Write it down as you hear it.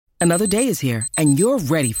Another day is here, and you're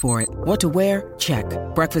ready for it. What to wear? Check.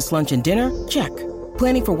 Breakfast, lunch, and dinner? Check.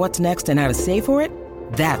 Planning for what's next and how to save for it?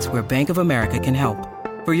 That's where Bank of America can help.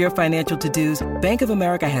 For your financial to-dos, Bank of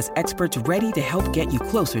America has experts ready to help get you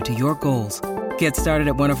closer to your goals. Get started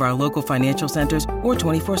at one of our local financial centers or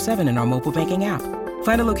 24/7 in our mobile banking app.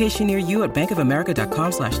 Find a location near you at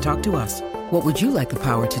bankofamerica.com/talktous. What would you like the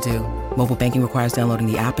power to do? Mobile banking requires downloading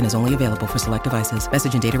the app and is only available for select devices.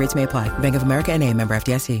 Message and data rates may apply. Bank of America N.A., member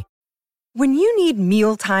FDIC. When you need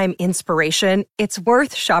mealtime inspiration, it's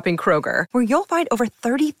worth shopping Kroger, where you'll find over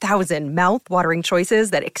 30,000 mouth-watering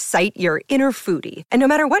choices that excite your inner foodie. And no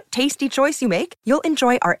matter what tasty choice you make, you'll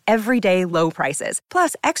enjoy our everyday low prices,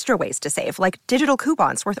 plus extra ways to save, like digital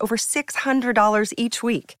coupons worth over $600 each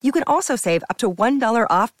week. You can also save up to $1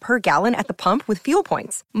 off per gallon at the pump with fuel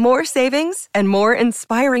points. More savings and more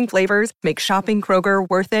inspiring flavors make shopping Kroger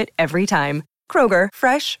worth it every time. Kroger,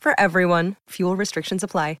 fresh for everyone. Fuel restrictions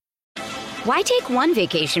apply. Why take one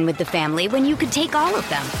vacation with the family when you could take all of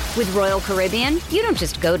them? With Royal Caribbean, you don't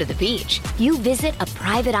just go to the beach. You visit a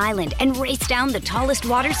private island and race down the tallest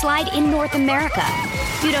water slide in North America.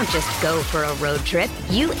 You don't just go for a road trip.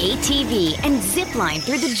 You ATV and zip line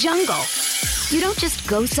through the jungle. You don't just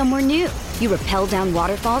go somewhere new. You rappel down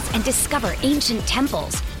waterfalls and discover ancient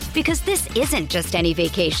temples. Because this isn't just any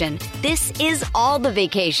vacation. This is all the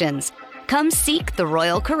vacations. Come seek the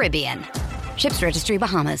Royal Caribbean. Ships Registry,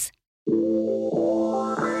 Bahamas.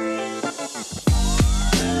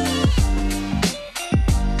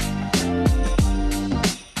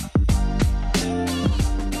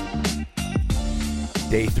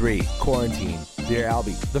 Day 3, quarantine. Dear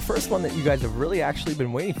Albie, the first one that you guys have really actually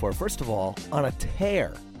been waiting for. First of all, on a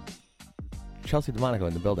tear. Chelsea DeMonaco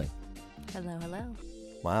in the building. Hello, hello.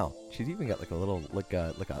 Wow, she's even got like a little like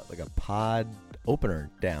a pod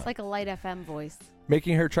opener down. It's like a light FM voice.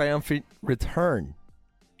 Making her triumphant return.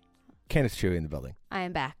 Candace Chewy in the building. I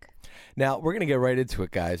am back. Now we're gonna get right into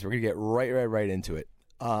it, guys. We're gonna get right into it.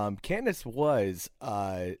 Candace was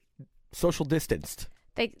social distanced.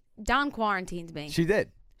 Don quarantined me. She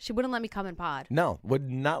did. She wouldn't let me come in pod. No,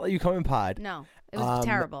 would not let you come in pod. No, it was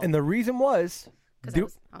terrible. And the reason was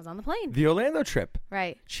because I was on the plane. The Orlando trip.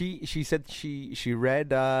 Right. She said she read.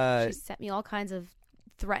 She sent me all kinds of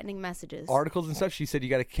threatening messages, articles and stuff. She said you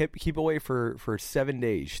got to keep away for 7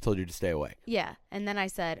 days. She told you to stay away. Yeah, and then I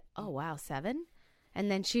said, "Oh wow, 7?"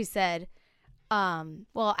 And then she said,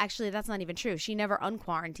 "Well, actually, that's not even true. She never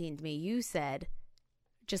unquarantined me. You said."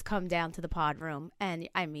 Just come down to the pod room. And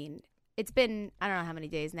I mean, it's been, I don't know how many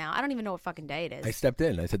days now. I don't even know what fucking day it is. I stepped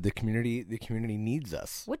in. I said, the community needs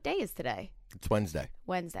us. What day is today? It's Wednesday.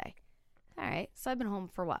 Wednesday. All right. So I've been home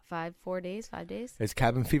for what, 5 days? Has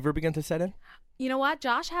cabin fever begun to set in? You know what?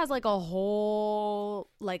 Josh has like a whole,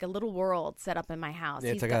 like a little world set up in my house.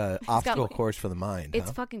 Yeah, it's like an obstacle course for the mind.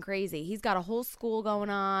 It's fucking crazy. He's got a whole school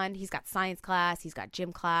going on. He's got science class. He's got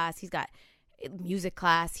gym class. He's got music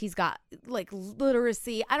class. He's got like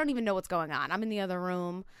literacy. I don't even know what's going on. I'm in the other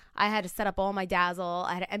room. I had to set up all my Dazzle.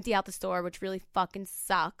 I had to empty out the store, which really fucking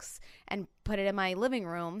sucks, and put it in my living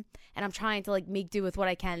room. And I'm trying to like make do with what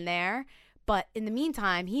I can there. But in the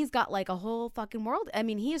meantime, he's got like a whole fucking world. I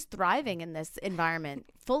mean, he is thriving in this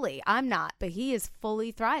environment fully. I'm not, but he is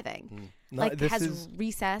fully thriving. No, like has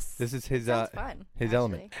recess. This is his fun, his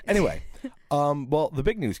element. Anyway, well, the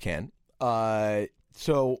big news, Ken.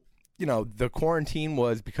 So. You know, the quarantine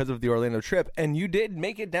was because of the Orlando trip, and you did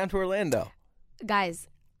make it down to Orlando. Guys,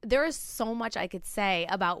 there is so much I could say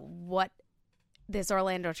about what this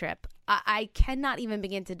Orlando trip. I cannot even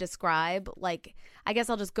begin to describe. Like, I guess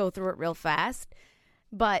I'll just go through it real fast.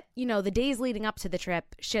 But, you know, the days leading up to the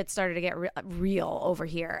trip, shit started to get real over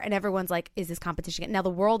here. And everyone's like, is this competition? Now the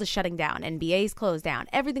world is shutting down. NBA's closed down.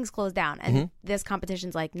 Everything's closed down. And this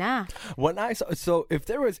competition's like, nah. When I saw, so if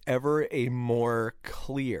there was ever a more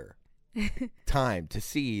clear time to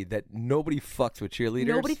see that nobody fucks with cheerleaders.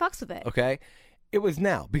 Nobody fucks with it. Okay. It was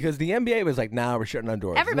now because the NBA was like, nah, we're shutting our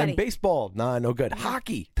doors. Everybody. And then baseball, nah, no good.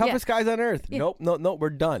 Hockey, toughest guys on earth. Nope, we're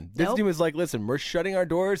done. Disney was like, listen, we're shutting our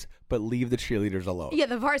doors, but leave the cheerleaders alone. Yeah,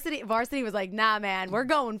 the varsity was like, nah, man, we're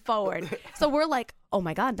going forward. So we're like, oh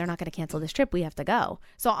my God, they're not going to cancel this trip. We have to go.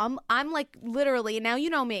 So I'm like literally, now you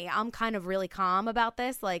know me, I'm kind of really calm about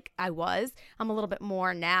this. Like I'm a little bit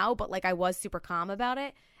more now, but like I was super calm about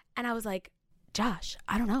it. And I was like, Josh,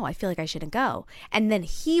 I don't know. I feel like I shouldn't go. And then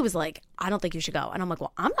he was like, I don't think you should go. And I'm like,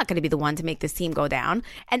 well, I'm not going to be the one to make this team go down.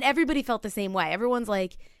 And everybody felt the same way. Everyone's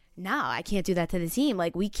like, no, I can't do that to the team.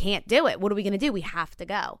 Like, we can't do it. What are we going to do? We have to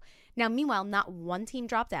go. Now, meanwhile, not one team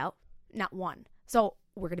dropped out. Not one. So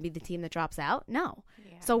we're going to be the team that drops out? No.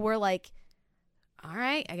 Yeah. So we're like, all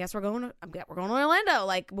right, I guess we're going to Orlando.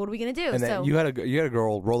 Like, what are we going to do? And then you had a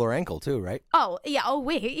girl roll her ankle too, right? Oh, yeah. Oh,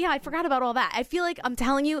 wait. Yeah, I forgot about all that. I feel like I'm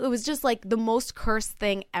telling you, it was just like the most cursed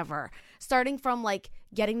thing ever. Starting from like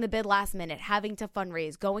getting the bid last minute, having to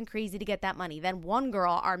fundraise, going crazy to get that money. Then one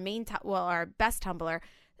girl, our best tumbler,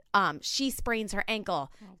 she sprains her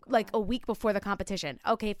ankle like a week before the competition.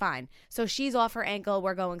 Okay, fine. So she's off her ankle.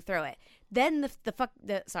 We're going through it. Then the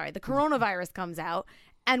coronavirus comes out.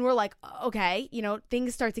 And we're like, okay,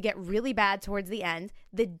 things start to get really bad towards the end.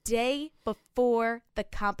 The day before the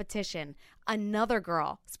competition, another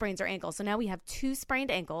girl sprains her ankle. So now we have 2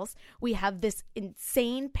 sprained ankles. We have this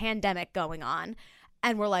insane pandemic going on.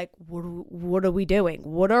 And we're like, what are we doing?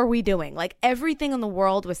 What are we doing? Like, everything in the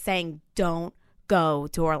world was saying, don't go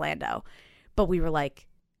to Orlando. But we were like,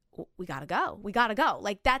 we gotta go. We gotta go.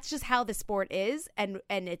 Like, that's just how the sport is. And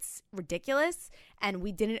it's ridiculous. And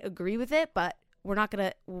we didn't agree with it, but we're not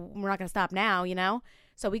gonna stop now,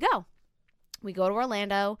 So we go to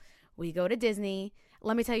Orlando, we go to Disney.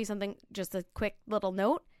 Let me tell you something, just a quick little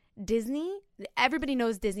note. Disney, everybody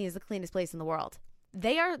knows Disney is the cleanest place in the world.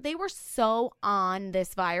 They were so on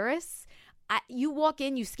this virus. You walk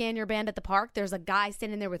in, you scan your band at the park. There's a guy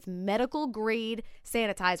standing there with medical grade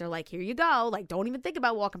sanitizer. Like, here you go. Like, don't even think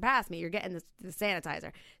about walking past me. You're getting the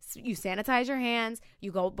sanitizer. So you sanitize your hands.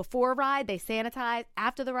 You go before a ride, they sanitize.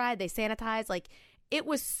 After the ride, they sanitize. Like, it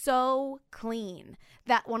was so clean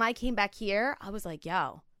that when I came back here, I was like,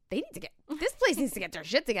 yo, this place needs to get their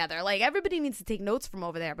shit together. Like, everybody needs to take notes from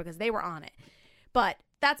over there because they were on it. But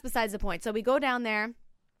that's besides the point. So we go down there.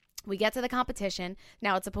 We get to the competition.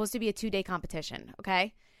 Now, it's supposed to be a 2-day competition,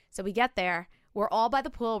 okay? So we get there. We're all by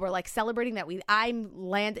the pool. We're, like, celebrating that I'm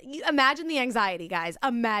landing. Imagine the anxiety, guys.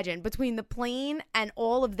 Imagine. Between the plane and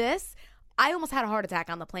all of this, I almost had a heart attack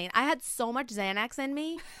on the plane. I had so much Xanax in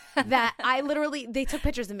me that they took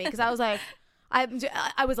pictures of me because I was like, I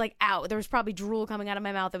was like out. There was probably drool coming out of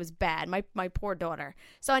my mouth. It was bad. My poor daughter.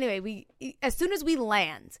 So anyway, as soon as we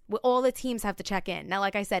land, all the teams have to check in. Now,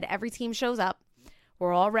 like I said, every team shows up.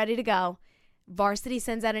 We're all ready to go. Varsity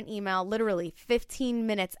sends out an email literally 15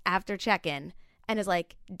 minutes after check-in and is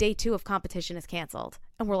like, day 2 of competition is canceled.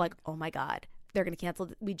 And we're like, oh my God, they're going to cancel.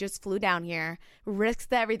 We just flew down here,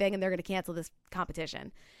 risked everything, and they're going to cancel this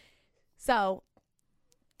competition. So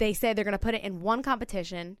they say they're going to put it in one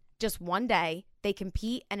competition, just one day. They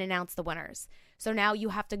compete and announce the winners. So now you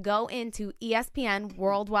have to go into ESPN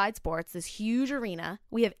Worldwide Sports, this huge arena.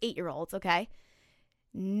 We have 8-year-olds, okay?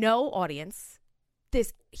 No audience.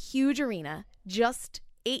 This huge arena, just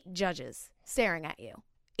 8 judges staring at you,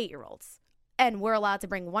 8-year-olds. And we're allowed to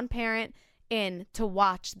bring one parent in to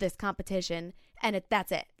watch this competition, and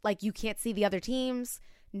that's it. Like, you can't see the other teams.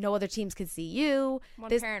 No other teams can see you.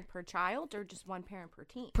 One parent per child or just one parent per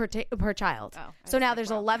team? Per child. Oh, so now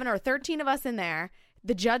there's 11 or 13 of us in there.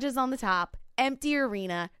 The judges on the top, empty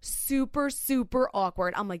arena, super, super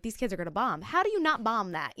awkward. I'm like, these kids are going to bomb. How do you not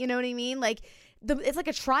bomb that? You know what I mean? Like, it's like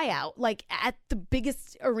a tryout, like at the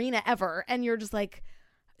biggest arena ever. And you're just like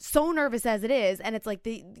so nervous as it is. And it's like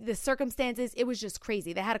the circumstances, it was just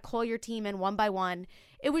crazy. They had to call your team in one by one.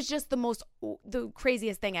 It was just the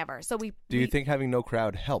craziest thing ever. So Do you think having no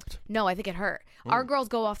crowd helped? No, I think it hurt. Our girls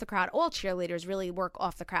go off the crowd. All cheerleaders really work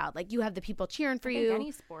off the crowd. Like, you have the people cheering for you.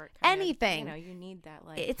 Any sport. Anything. You need that.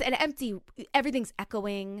 Like, it's an empty, everything's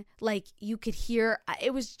echoing. Like, you could hear,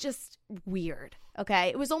 it was just weird. Okay.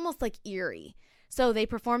 It was almost like eerie. So they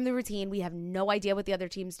perform the routine. We have no idea what the other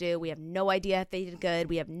teams do. We have no idea if they did good.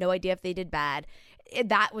 We have no idea if they did bad.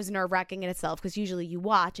 That was nerve-wracking in itself because usually you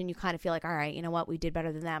watch and you kind of feel like, all right, you know what? We did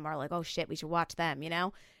better than them. Or like, oh, shit, we should watch them,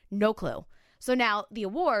 No clue. So now the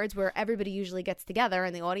awards, where everybody usually gets together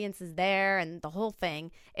and the audience is there and the whole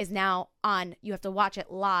thing, is now on. You have to watch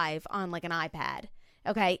it live on like an iPad,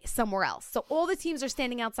 okay, somewhere else. So all the teams are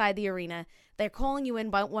standing outside the arena. They're calling you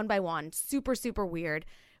in one by one. Super, super weird.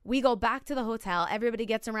 We go back to the hotel. Everybody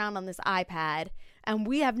gets around on this iPad, and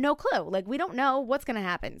we have no clue. Like, we don't know what's going to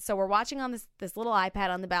happen. So we're watching on this little iPad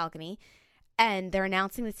on the balcony, and they're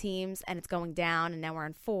announcing the teams, and it's going down, and now we're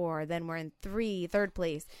in 4, then we're in 3, third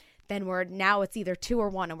place. Then now it's either 2 or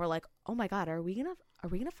 1, and we're like, oh my God, are we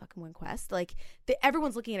gonna fucking win Quest? Like,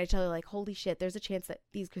 everyone's looking at each other like, holy shit, there's a chance that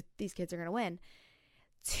these kids are gonna win.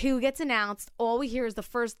 2 gets announced. All we hear is the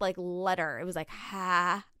first letter. It was like,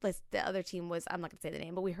 ha. The other team was, I'm not gonna say the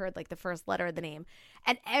name, but we heard the first letter of the name,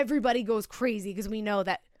 and everybody goes crazy because we know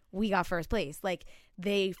that we got first place. Like,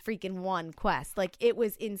 they freaking won Quest. Like, it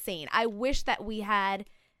was insane. I wish that we had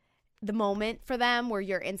the moment for them where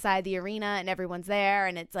you're inside the arena and everyone's there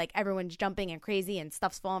and it's like everyone's jumping and crazy and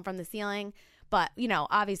stuff's falling from the ceiling. But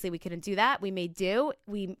obviously we couldn't do that. We made do.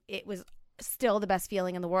 It was still the best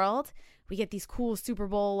feeling in the world. We get these cool Super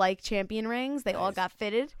Bowl like champion rings. They all got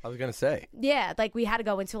fitted. I was gonna say. Yeah, like we had to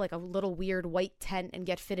go into like a little weird white tent and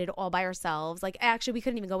get fitted all by ourselves. Like actually, we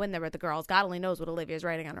couldn't even go in there with the girls. God only knows what Olivia's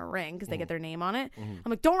writing on her ring because they get their name on it. I'm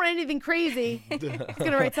like, don't write anything crazy. It's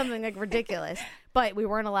gonna write something like ridiculous. But we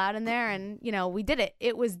weren't allowed in there, and we did it.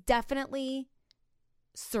 It was definitely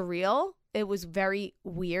surreal. It was very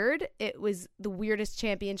weird. It was the weirdest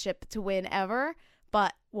championship to win ever.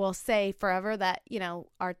 But we'll say forever that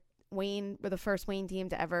we're the first Wayne team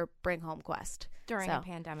to ever bring home Quest during a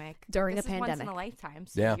pandemic. During this a is pandemic, once in a lifetime.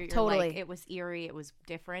 So yeah, you're totally. Like, it was eerie. It was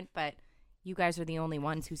different, but you guys are the only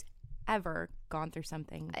ones who's ever gone through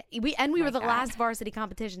something. We were the last varsity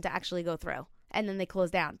competition to actually go through, and then they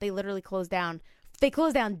closed down. They literally closed down. They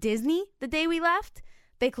closed down Disney the day we left.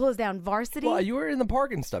 They closed down varsity. Well, you were in the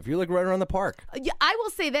park and stuff. You're like right around the park. Yeah, I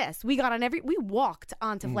will say this: we walked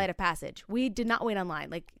onto Flight of Passage. We did not wait online.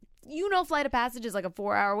 Like Flight of Passage is like a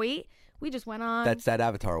 4-hour wait. We just went on. That's that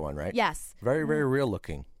Avatar one, right? Yes. Very, very real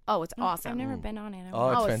looking. Oh, it's awesome. I've never been on it.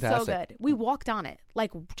 Oh, it's fantastic. So good. We walked on it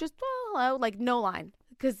like just hello, like no line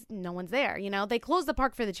because no one's there. They closed the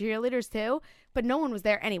park for the cheerleaders too, but no one was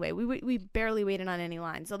there anyway. We barely waited on any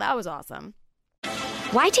line, so that was awesome.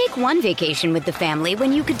 Why take one vacation with the family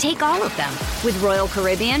when you could take all of them? With Royal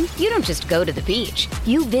Caribbean, you don't just go to the beach.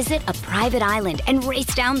 You visit a private island and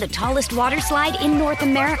race down the tallest water slide in North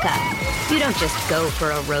America. You don't just go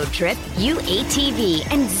for a road trip. You ATV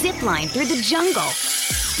and zip line through the jungle.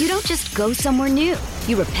 You don't just go somewhere new.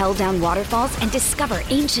 You rappel down waterfalls and discover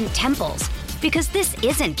ancient temples. Because this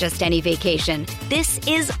isn't just any vacation. This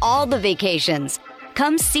is all the vacations.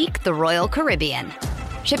 Come seek the Royal Caribbean.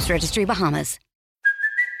 Ships Registry, Bahamas.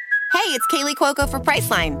 Hey, it's Kaylee Cuoco for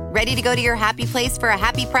Priceline. Ready to go to your happy place for a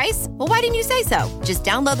happy price? Well, why didn't you say so? Just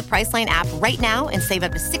download the Priceline app right now and save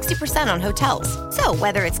up to 60% on hotels. So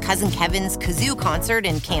whether it's Cousin Kevin's Kazoo Concert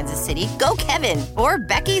in Kansas City, go Kevin, or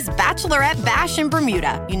Becky's Bachelorette Bash in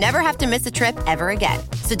Bermuda, you never have to miss a trip ever again.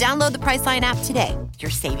 So download the Priceline app today. Your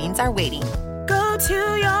savings are waiting. Go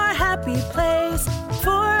to your happy place for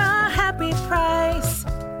a happy price.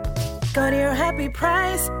 Go to your happy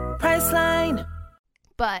price, Priceline.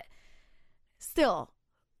 But still,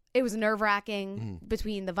 it was nerve-wracking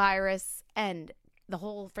between the virus and the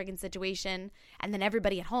whole friggin' situation, and then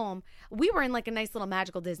everybody at home. We were in like a nice little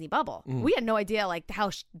magical Disney bubble. We had no idea like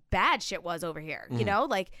how bad shit was over here.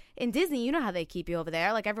 Like in Disney, you know how they keep you over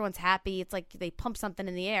there. Like everyone's happy. It's like they pump something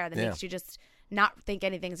in the air that makes you just not think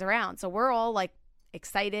anything's around. So we're all like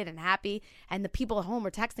excited and happy, and the people at home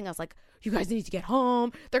were texting us like, you guys need to get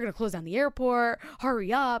home, they're gonna close down the airport,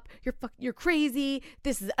 hurry up, you're crazy,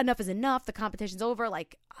 this is enough, the competition's over.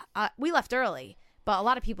 Like we left early, but a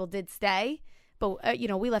lot of people did stay, but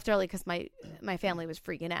we left early because my family was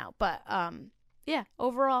freaking out. But yeah,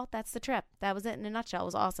 overall that's the trip. That was it in a nutshell. It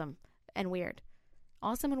was awesome and weird.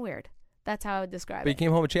 That's how I would describe it. But you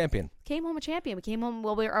came home a champion. We came home.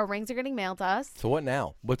 Well, our rings are getting mailed to us. So what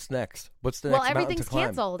now? What's next? What's the next mountain to everything's climb?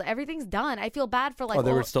 canceled. Everything's done. I feel bad for like. Oh,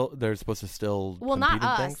 they're supposed to still. Well, not compete in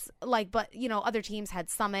us. things? Like, but other teams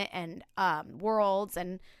had Summit and Worlds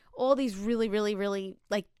and all these really, really, really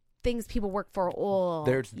like things people work for all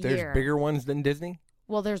There's year. bigger ones than Disney.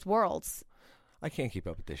 Well, there's Worlds. I can't keep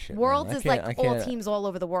up with this shit. Worlds man. is like all teams all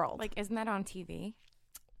over the world. Like, isn't that on TV?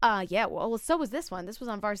 Yeah, well, so was this one. This was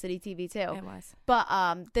on Varsity TV too. It was. But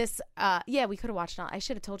yeah, we could have watched it. I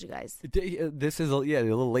should have told you guys. This is a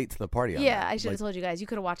little late to the party. On yeah, that. I should have told you guys. You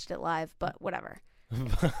could have watched it live, but whatever.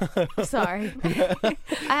 Sorry, I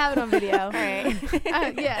have it on video. All right.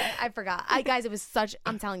 Yeah, I forgot. Guys, it was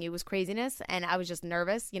I'm telling you, it was craziness, and I was just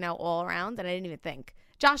nervous, all around, and I didn't even think.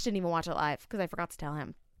 Josh didn't even watch it live because I forgot to tell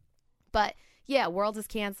him. But yeah, Worlds is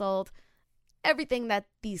canceled. Everything that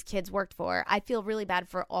these kids worked for. I feel really bad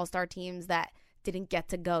for all-star teams that didn't get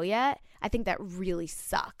to go yet. I think that really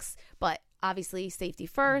sucks. But obviously, safety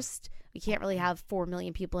first. We can't really have 4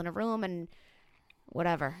 million people in a room and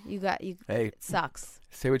whatever. Hey, it sucks.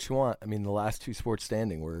 Say what you want. I mean, the last two sports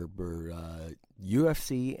standing were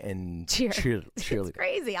UFC and cheerleading. It's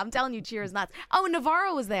crazy. I'm telling you, cheer is nuts. Oh, and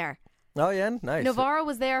Navarro was there. Oh yeah, nice. Navarro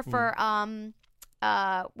was there for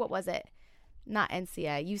what was it? Not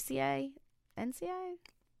NCA, UCA. NCA?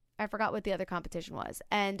 I forgot what the other competition was.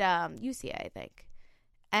 And UCA, I think.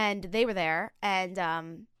 And they were there,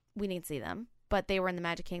 and we didn't see them. But they were in the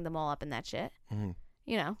Magic Kingdom all up in that shit. Mm-hmm.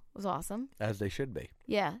 It was awesome. As they should be.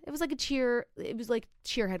 Yeah. It was like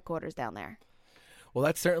cheer headquarters down there. Well,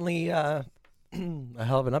 that's certainly a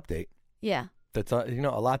hell of an update. Yeah. That's, a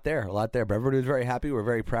lot there. But everybody was very happy. We're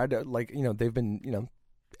very proud to, they've been,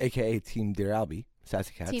 AKA Team Dear Albie.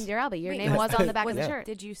 Sassy Cats. Team Dear Albie. Your Wait, name was on the back of the Yeah. shirt.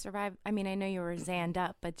 Did you survive? I mean, I know you were zanned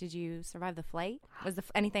up, but did you survive the flight? Was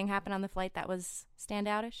anything happen on the flight that was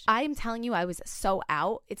standoutish? I am telling you, I was so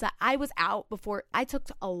out. I was out before I took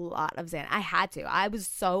a lot of Xanax. I had to. I was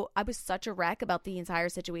such a wreck about the entire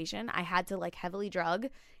situation. I had to like heavily drug,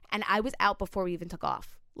 and I was out before we even took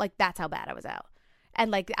off. Like that's how bad I was out. And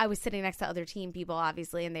like I was sitting next to other team people,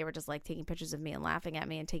 obviously, and they were just like taking pictures of me and laughing at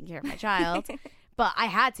me and taking care of my child. But I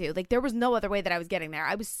had to. Like there was no other way that I was getting there.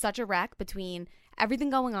 I was such a wreck between everything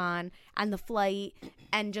going on and the flight,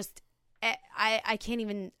 and just I can't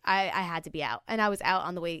even. I had to be out, and I was out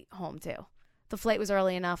on the way home too. The flight was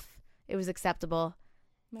early enough; it was acceptable,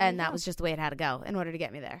 and that was just the way it had to go in order to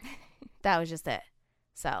get me there. That was just it.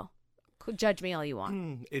 So. Judge me all you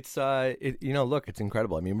want. It's look, it's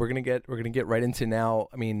incredible. I mean, we're gonna get right into now.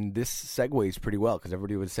 I mean, this segues pretty well because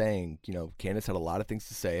everybody was saying, Candace had a lot of things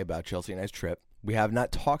to say about Chelsea and I's trip. We have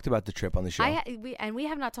not talked about the trip on the show. We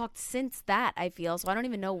have not talked since that, I feel, so I don't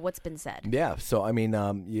even know what's been said. Yeah, so I mean,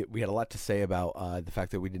 we had a lot to say about the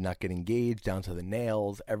fact that we did not get engaged, down to the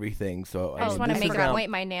nails, everything. So I just want to this make is a now-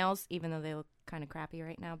 point. My nails, even though they look kind of crappy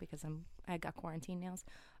right now because I got quarantine nails.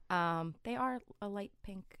 They are a light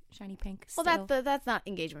pink, shiny pink. Well, still. that's not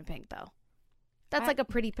engagement pink though. That's like a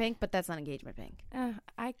pretty pink, but that's not engagement pink.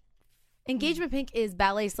 Engagement pink is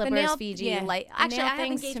ballet slippers, nail- Fiji, yeah, light. the Actually, nail I have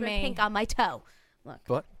things to engagement me- pink on my toe. Look,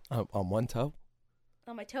 What? On one toe?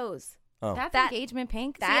 on my toes. Oh. That's That- engagement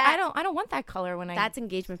pink. See, that- I don't want that color when That's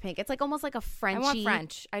engagement pink. It's like almost like a Frenchy. I want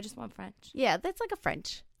French. I just want French. Yeah, that's like a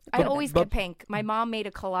French. I always but- get pink. My mom made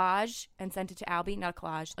a collage and sent it to Albie. Not a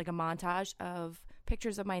collage, like a montage of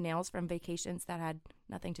pictures of my nails from vacations that had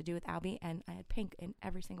nothing to do with Albie, and I had pink in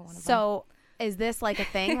every single one of them. So, is this like a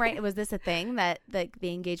thing? Right? Was this a thing that the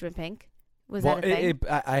engagement pink? Was that a thing?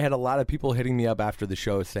 I had a lot of people hitting me up after the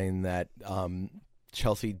show saying that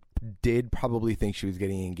Chelsea did probably think she was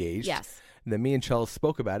getting engaged. Yes. Then me and Chelsea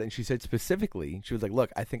spoke about it, and she said specifically, she was like,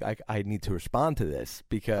 "Look, I think I need to respond to this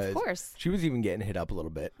because Of course. she was even getting hit up a little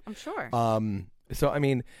bit." I'm sure. So I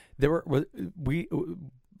mean, we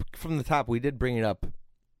from the top we did bring it up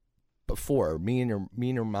before. Me and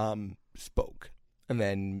your mom spoke, and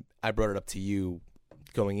then I brought it up to you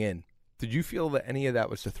going in. Did you feel that any of that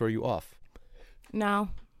was to throw you off? No.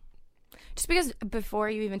 Just because before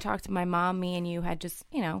you even talked to my mom, me and you had just,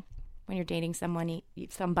 when you're dating somebody,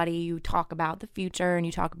 you talk about the future and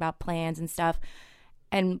you talk about plans and stuff.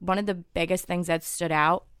 And one of the biggest things that stood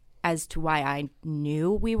out as to why I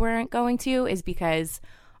knew we weren't going to is because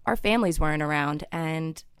our families weren't around.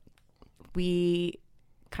 And we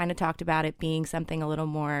kind of talked about it being something a little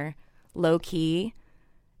more low key.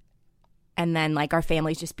 And then like our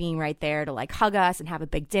families just being right there to like hug us and have a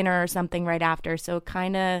big dinner or something right after. So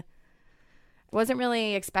kind of wasn't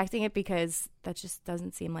really expecting it because that just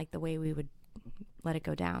doesn't seem like the way we would let it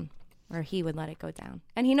go down, or he would let it go down.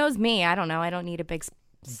 And he knows me. I don't know. I don't need a big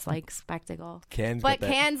like spectacle. Can's but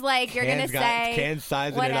Can's like, you're going to say Can's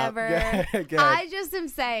sizing whatever. It up. Go ahead. I just am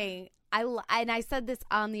saying, and I said this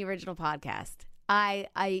on the original podcast.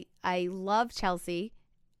 I love Chelsea,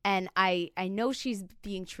 and I know she's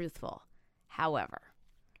being truthful. However,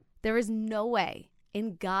 there is no way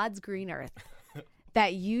in God's green earth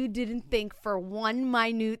that you didn't think for one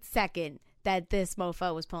minute second that this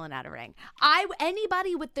mofo was pulling out a ring.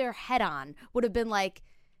 Anybody with their head on would have been like,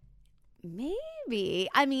 maybe.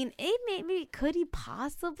 I mean, maybe could he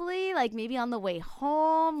possibly, like maybe on the way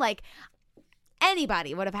home? Like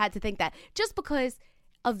anybody would have had to think that just because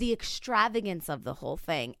of the extravagance of the whole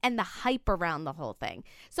thing and the hype around the whole thing.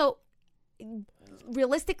 So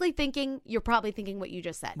realistically thinking, you're probably thinking what you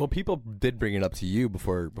just said. Well, people did bring it up to you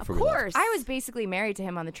before Of we left. course. I was basically married to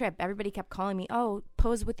him on the trip. Everybody kept calling me, oh,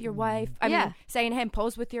 pose with your wife. I mean, saying to him,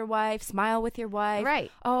 pose with your wife, smile with your wife.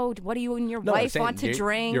 Right. Oh, what do you and your No, I'm wife saying want to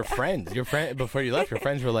drink? Your friends, before you left, your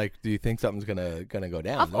friends were like, "Do you think something's gonna go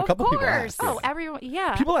down?" Of couple people course. asked. Oh, everyone,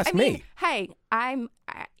 yeah. People ask I mean, me. Hey, I'm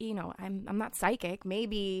not psychic.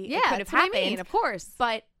 Maybe it yeah, could have that's what I happened. mean, of course.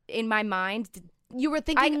 But in my mind, You were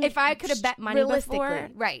thinking if I could have bet money realistically, before,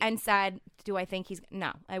 right? and said, "Do I think he's?"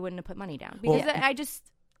 No, I wouldn't have put money down Well- because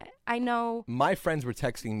I know. My friends were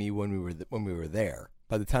texting me when we were there.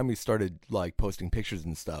 By the time we started like posting pictures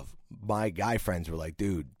and stuff, my guy friends were like,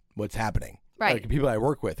 "Dude, what's happening?" Right. Like people I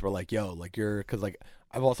work with were like, "Yo, like because like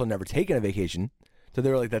I've also never taken a vacation, so they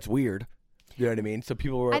were like, that's weird." You know what I mean? So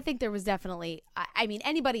people were. I think there was definitely. I mean,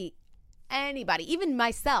 anybody, even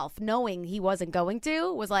myself, knowing he wasn't going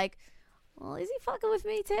to, was like, well, is he fucking with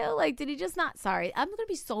me too? Like, did he just not? Sorry, I'm gonna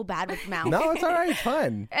be so bad with mouth. No, it's all right. It's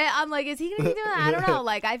fun. I'm like, is he gonna be doing that? I don't know.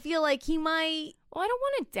 Like, I feel like he might. Well, I don't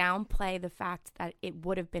want to downplay the fact that it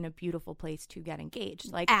would have been a beautiful place to get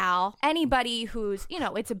engaged. Like, Al. anybody who's,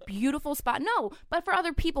 it's a beautiful spot. No, but for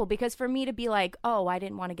other people, because for me to be like, oh, I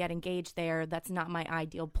didn't want to get engaged there, that's not my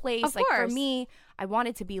ideal place. Of like, course. for me, I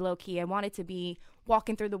wanted to be low key. I wanted to be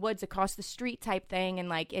walking through the woods across the street type thing. And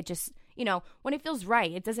like, it just, when it feels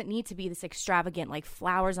right, it doesn't need to be this extravagant, like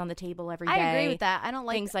flowers on the table every day. I agree with that. I don't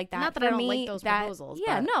like things like that. Not that For I don't me, like those proposals.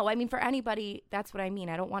 Yeah, but- no, I mean, for anybody, that's what I mean.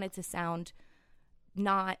 I don't want it to sound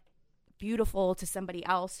not beautiful to somebody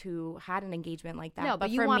else who had an engagement like that. No, but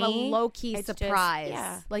you for want me, a low-key it's just- surprise.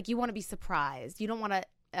 yeah. Like, you want to be surprised. You don't want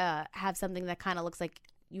to have something that kind of looks like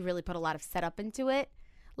you really put a lot of setup into it.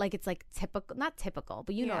 Like, it's like typical, not typical,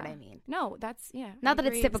 but you know what I mean. No, that's, I Not that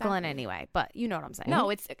it's agree typical in exactly. any way, but you know what I'm saying. No,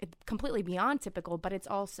 it's completely beyond typical, but it's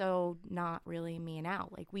also not really me and Al.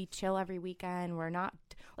 Like, we chill every weekend. We're not,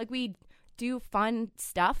 like, we do fun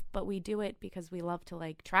stuff, but we do it because we love to,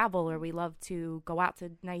 like, travel or we love to go out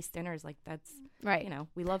to nice dinners. Like, that's, right.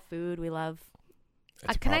 We love food. We love.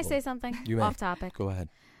 It's a Can I problem. say something You may. off topic? Go ahead.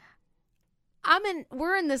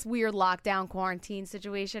 We're in this weird lockdown quarantine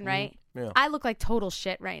situation, right? Yeah. I look like total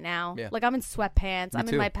shit right now. Yeah. Like, I'm in sweatpants. I'm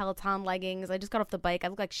too. in my Peloton leggings. I just got off the bike. I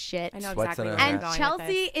look like shit. I know Sweats exactly and where a you're And going with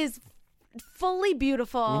Chelsea this. is fully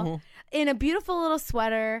beautiful in a beautiful little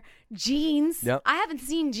sweater, jeans. Yep. I haven't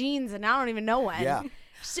seen jeans and I don't even know when. Yeah.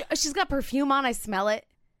 She's got perfume on. I smell it.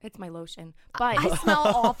 It's my lotion. But I smell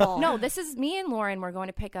awful. No, this is me and Lauren. We're going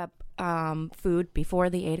to pick up food before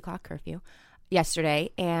the 8:00 curfew yesterday,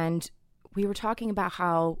 and we were talking about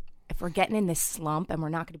how if we're getting in this slump and we're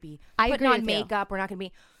not going to be I putting agree on with you. makeup, we're not going to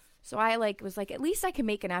be. So I was like, at least I can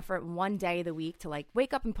make an effort one day of the week to like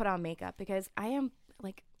wake up and put on makeup because I am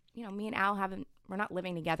like, me and Al we're not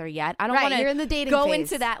living together yet. I don't Right, want to you're in the dating go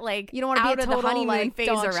phase. into that like You don't wanna be out a of the total, honeymoon like, phase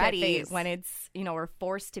dog shit already phase. when it's we're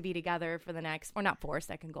forced to be together for the next. We're not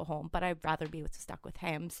forced. I can go home, but I'd rather be stuck with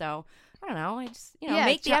him. So I don't know. I just Yeah,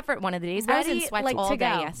 make the effort one of the days. I was in ready, sweats like, all to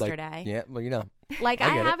day go. yesterday. Yeah, well, Like, I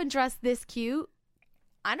I get it. haven't dressed this cute.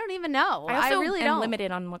 I don't even know. I also really am don't.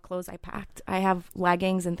 limited on what clothes I packed. I have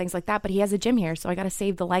leggings and things like that, but he has a gym here, so I got to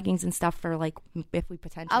save the leggings and stuff for like if we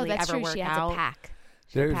potentially Oh, that's ever true. work She has out. to pack.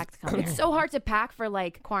 There's- Pack to come here. It's so hard to pack for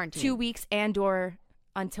like Quarantine. 2 weeks and or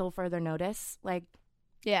until further notice. Like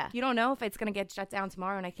Yeah. you don't know if it's going to get shut down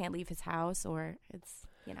tomorrow and I can't leave his house or it's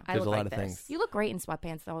I There's look a lot like of this. things. You look great in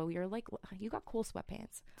sweatpants though. You're like you got cool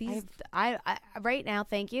sweatpants. These, I right now,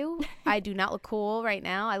 thank you. I do not look cool right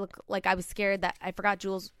now. I look like I was scared that I forgot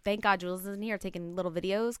Jules. Thank God Jules isn't here taking little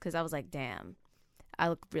videos because I was like, damn, I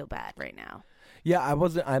look real bad right now. Yeah, I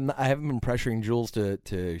haven't been pressuring Jules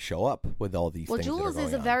to show up with all these Well, things. Jules that are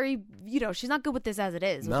is a going on. very, she's not good with this as it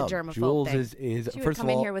is no. with the germaphobe Jules thing. is She would first come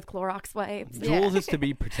of in all, here with Clorox wipes. Jules is to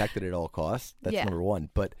be protected at all costs. That's Yeah. number one.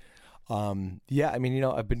 But yeah, I mean,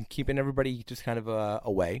 I've been keeping everybody just kind of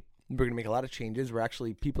away. We're going to make a lot of changes.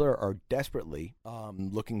 People are desperately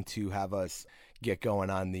looking to have us get going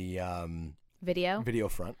on the video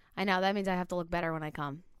front. I know that means I have to look better when I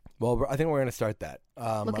come. Well, I think we're going to start that. Looking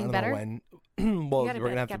I don't better? know when. Well, gotta we're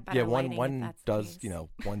going to have get to. better Yeah, lighting if one that's the does. case.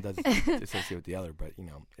 One does associate with the other, but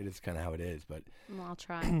it is kind of how it is. But Well, I'll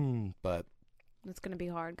try. but It's gonna be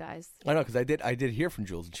hard, guys. I know because I did hear from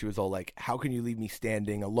Jules, and she was all like, "How can you leave me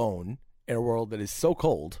standing alone in a world that is so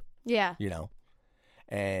cold?" Yeah.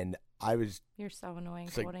 And I was You're so annoying.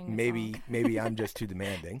 it's like quoting the maybe song. maybe I'm just too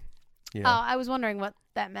demanding. Oh, I was wondering what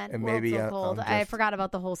that meant. And World maybe so I'm cold. I just- forgot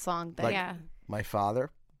about the whole song thing. Like, yeah. My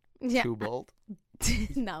father, yeah. too bold.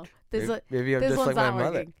 No, this Maybe I'm this just one's like my not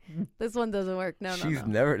mother. working. This one doesn't work. No, She's no.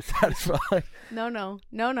 never satisfied. No.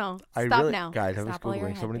 I Stop really, now. guys. I was Stop while you're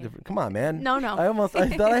googling so many happy. different. Come on, man. No. I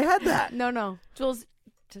thought I had that. No. Jules,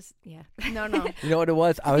 just yeah. No. You know what it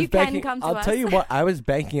was? I was You can banking. come to I'll us. tell you what. I was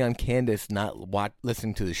banking on Candace not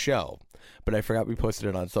listening to the show, but I forgot we posted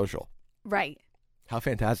it on social. Right. How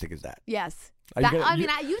fantastic is that? Yes. Are you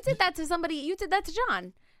gonna- You did that to somebody. You did that to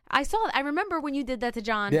John. I saw it. I remember when you did that to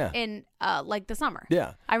John Yeah. in like the summer.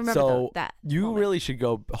 Yeah, I remember so that. You moment. really should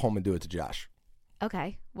go home and do it to Josh.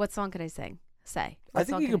 Okay. What song could I sing? Say. I What think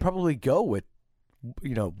song you can could probably go with,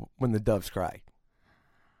 When the Doves Cry.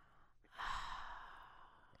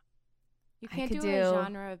 You I can't could do a do-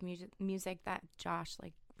 genre of music that Josh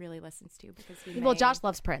like really listens to because he Well, may- Josh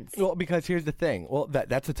loves Prince. Well, because here's the thing. Well,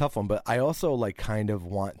 that's a tough one, but I also kind of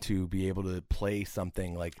want to be able to play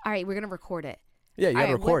something like. All right, we're gonna record it. Yeah, you All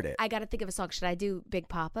gotta right, record it. I gotta think of a song. Should I do Big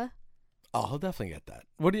Papa? Oh, he'll definitely get that.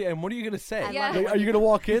 What are you gonna say? I love it Are you gonna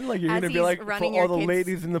walk in like you're As gonna be he's like for running all your the kids'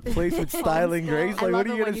 ladies in the place with styling grace? I Like, love what are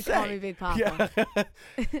it you when gonna you say? call me Big Papa.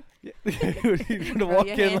 Yeah. You're gonna Throw walk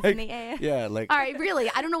your in hands like in the air. yeah, like All right, really,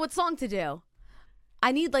 I don't know what song to do.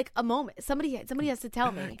 I need like a moment. Somebody has to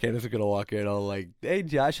tell me. Candace is gonna walk in all like, "Hey,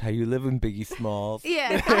 Josh, how you living, Biggie Smalls?"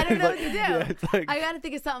 Yeah, I don't know what to do. Yeah, it's like, I gotta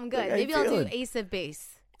think of something good. how you Maybe I'll do feeling? Ace of Base.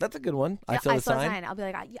 That's a good one. I Yeah, saw the sign. I'll be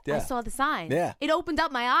like, I Yeah. saw the sign. Yeah. It opened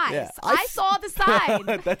up my eyes. Yeah. I saw the sign.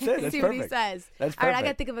 That's it. That's See what he perfect. says. That's All right, I perfect.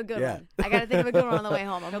 gotta think of a good Yeah. one. I gotta think of a good one on the way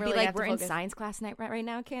home. I'm He'll really be like, have to we're in focus. science class night right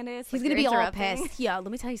now, Candace. He's Like, gonna you're be all interrupting. pissed. Yeah,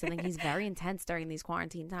 let me tell you something. He's very intense during these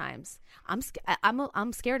quarantine times. I'm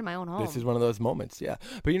scared of my own home. This is one of those moments, yeah.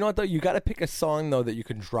 But you know what though? You got to pick a song though that you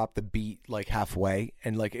can drop the beat like halfway,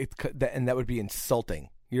 and like and that would be insulting.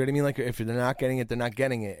 You know what I mean? Like if they're not getting it, they're not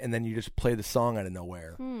getting it, and then you just play the song out of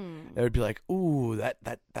nowhere. It would be like, ooh, that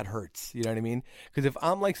hurts. You know what I mean? Because if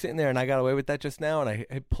I'm like sitting there and I got away with that just now, and I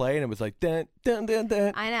hit play and it was like, dun dun dun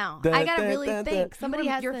dun. I know. Dun, I gotta dun, really dun, think. dun. Somebody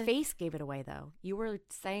has Your to, face gave it away, though. You were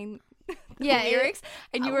saying the Yeah, lyrics,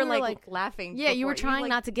 and you we were were, like laughing. Yeah, you were before trying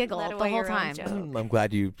not to giggle let the away whole your own time. joke. I'm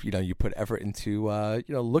glad you put effort into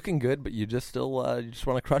looking good, but you just still you just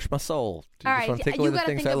want to crush my soul. You All just right, want to take away you the gotta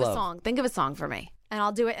things think I of love. a song. Think of a song for me, and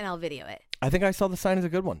I'll do it and I'll video it. I think I saw the sign as a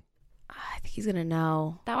good one. I think he's gonna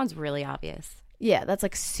know. That one's really obvious. Yeah, that's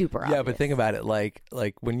like super obvious. Yeah, but think about it. Like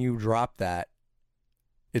when you drop that,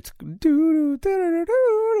 it's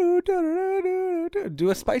do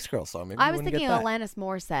a Spice Girl song. Maybe I you was wouldn't thinking get of that. Alanis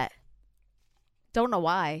Morissette. Don't know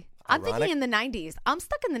why. I'm Ironic. thinking in the 90s. I'm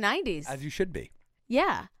stuck in the 90s. As you should be.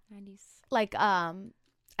 Yeah. 90s. Like, I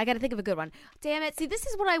got to think of a good one. Damn it. See, this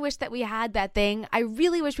is what I wish that we had that thing. I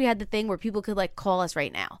really wish we had the thing where people could like call us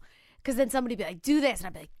right now. Because then somebody would be like, do this. And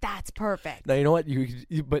I'd be like, that's perfect. Now, you know what?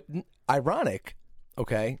 But ironic,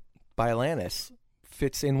 okay, by Alanis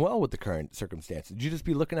fits in well with the current circumstances. You just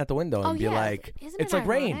be looking out the window and Oh, be yeah. like, Isn't it's it like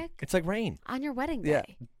rain. ironic? It's like rain. On your wedding Yeah.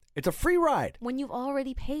 day. It's a free ride. When you've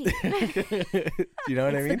already paid. You know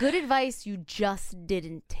what I It's mean? the good advice you just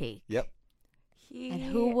didn't take. Yep. And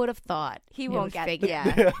who would have thought? He it won't would get fake it.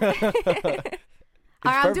 Yeah.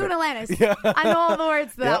 All right, I'm doing perfect. Alanis. Yeah. I know all the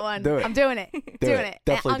words to that Yep, one. do it. I'm doing it. Doing it. it.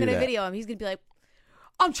 Definitely and I'm do gonna that. video him. He's gonna be like,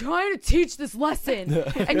 I'm trying to teach this lesson,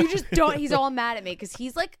 and you just don't. He's all mad at me because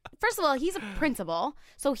he's like, first of all, he's a principal,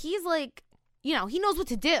 so he's like, he knows what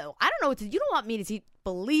to do. I don't know what to. You don't want me to teach.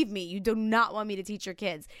 Believe me, you do not want me to teach your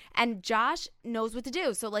kids. And Josh knows what to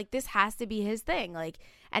do. So like this has to be his thing. Like,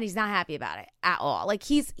 and he's not happy about it at all. Like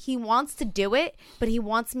he wants to do it, but he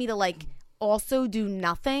wants me to like also do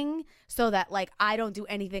nothing so that like I don't do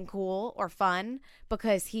anything cool or fun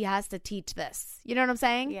because he has to teach this. You know what I'm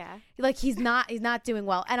saying? Yeah. Like he's not doing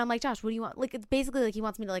well. And I'm like, Josh, what do you want? Like it's basically like he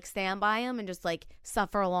wants me to like stand by him and just like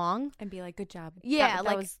suffer along. And be like, good job. Yeah, That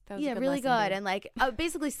like was a yeah, good really lesson, good, babe. and like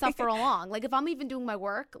basically suffer along. Like if I'm even doing my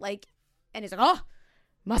work, like, and he's like, oh,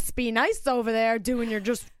 must be nice over there doing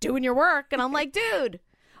your work, and I'm like, dude,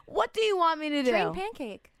 what do you want me to do? Train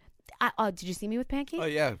Pancake. Did you see me with Pancake? Oh,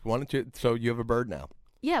 yeah. So you have a bird now.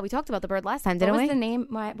 Yeah, we talked about the bird last time, What didn't was we? the name?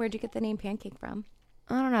 Where'd you get the name Pancake from?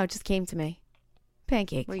 I don't know. It just came to me.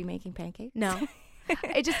 Pancake. Were you making pancakes? No,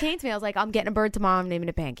 it just came to me. I was like, I'm getting a bird tomorrow. I'm naming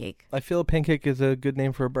it Pancake. I feel Pancake is a good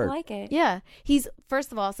name for a I bird. like it. Yeah, he's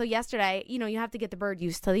first of all. So yesterday, you have to get the bird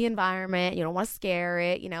used to the environment. You don't want to scare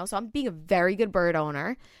it. So I'm being a very good bird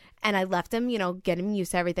owner. And I left him, get him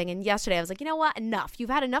used to everything. And yesterday I was like, you know what? Enough.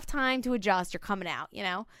 You've had enough time to adjust. You're coming out,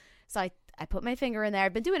 So I put my finger in there.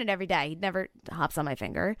 I've been doing it every day. He never hops on my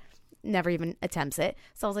finger, never even attempts it.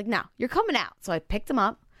 So I was like, no, you're coming out. So I picked him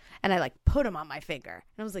up and I like put him on my finger.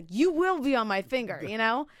 And I was like, you will be on my finger,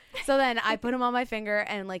 So then I put him on my finger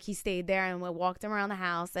and like he stayed there and we walked him around the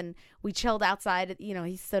house and we chilled outside.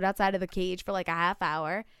 He stood outside of the cage for like a half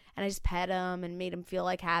hour. And I just pet him and made him feel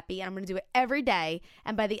like happy. And I'm going to do it every day.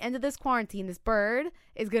 And by the end of this quarantine, this bird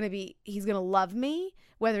is going to he's going to love me,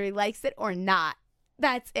 whether he likes it or not.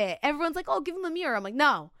 That's it. Everyone's like, oh, give him a mirror. I'm like,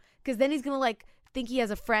 no. Because then he's going to like think he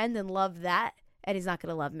has a friend and love that. And he's not going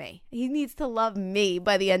to love me. He needs to love me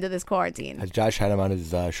by the end of this quarantine. Has Josh had him on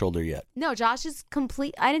his shoulder yet? No, Josh is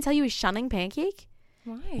complete. I didn't tell you he's shunning Pancake.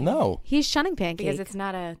 Why? No. He's shunning Pancake. Because it's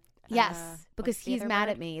not a... Yes, because what's the he's other mad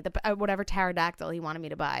word? at me. Whatever pterodactyl he wanted me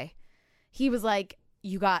to buy. He was like,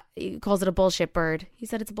 he calls it a bullshit bird. He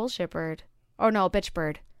said it's a bullshit bird. Oh, no, a bitch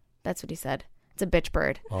bird. That's what he said. It's a bitch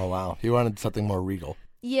bird. Oh, wow. He wanted something more regal.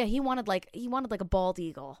 Yeah, he wanted like a bald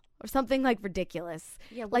eagle or something like ridiculous.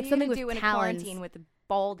 Yeah, what like are you something gonna with do in talons. a quarantine with a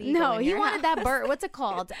bald eagle No, in he your wanted that house? bird. What's it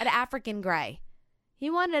called? An African gray. He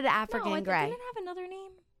wanted an African No, gray. didn't it have another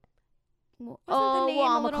name? Wasn't Oh, the name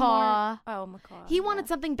well, a little macaw. more... Oh, macaw. He wanted yeah.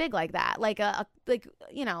 something big like that, like a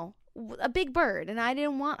big bird, and I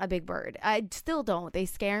didn't want a big bird. I still don't. They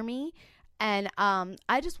scare me, and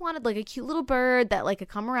I just wanted like a cute little bird that like could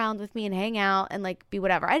come around with me and hang out and like be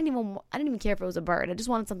whatever. I didn't even care if it was a bird. I just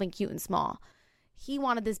wanted something cute and small. he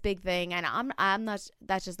wanted this big thing, and I'm not.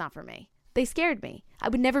 That's just not for me. They scared me. I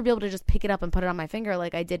would never be able to just pick it up and put it on my finger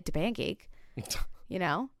like I did to Pancake. You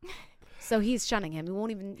know. So he's shunning him. He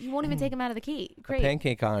won't even take him out of the key. Great.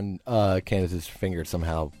 Pancake on Candace's finger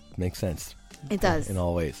somehow makes sense. It does. In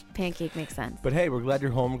all ways. Pancake makes sense. But hey, we're glad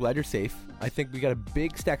you're home. We're glad you're safe. I think we got a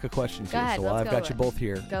big stack of questions Go here. ahead, So while let's I've go got you with it. both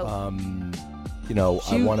here, Go. you know,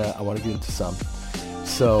 Shoot. I wanna get into some.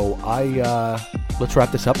 So let's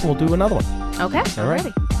wrap this up and we'll do another one. Okay. All right.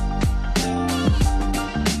 Ready.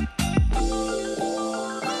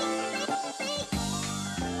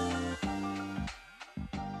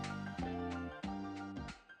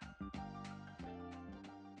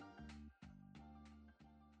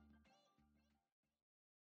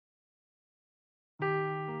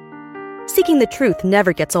 Seeking the truth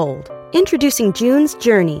never gets old. Introducing June's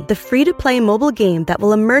Journey, the free-to-play mobile game that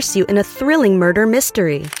will immerse you in a thrilling murder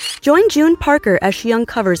mystery. Join June Parker as she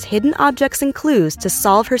uncovers hidden objects and clues to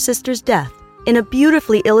solve her sister's death in a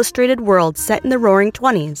beautifully illustrated world set in the Roaring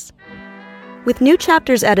 '20s. With new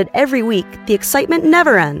chapters added every week, the excitement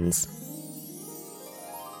never ends.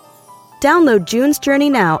 Download June's Journey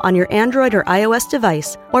now on your Android or iOS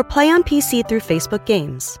device or play on PC through Facebook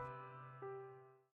Games.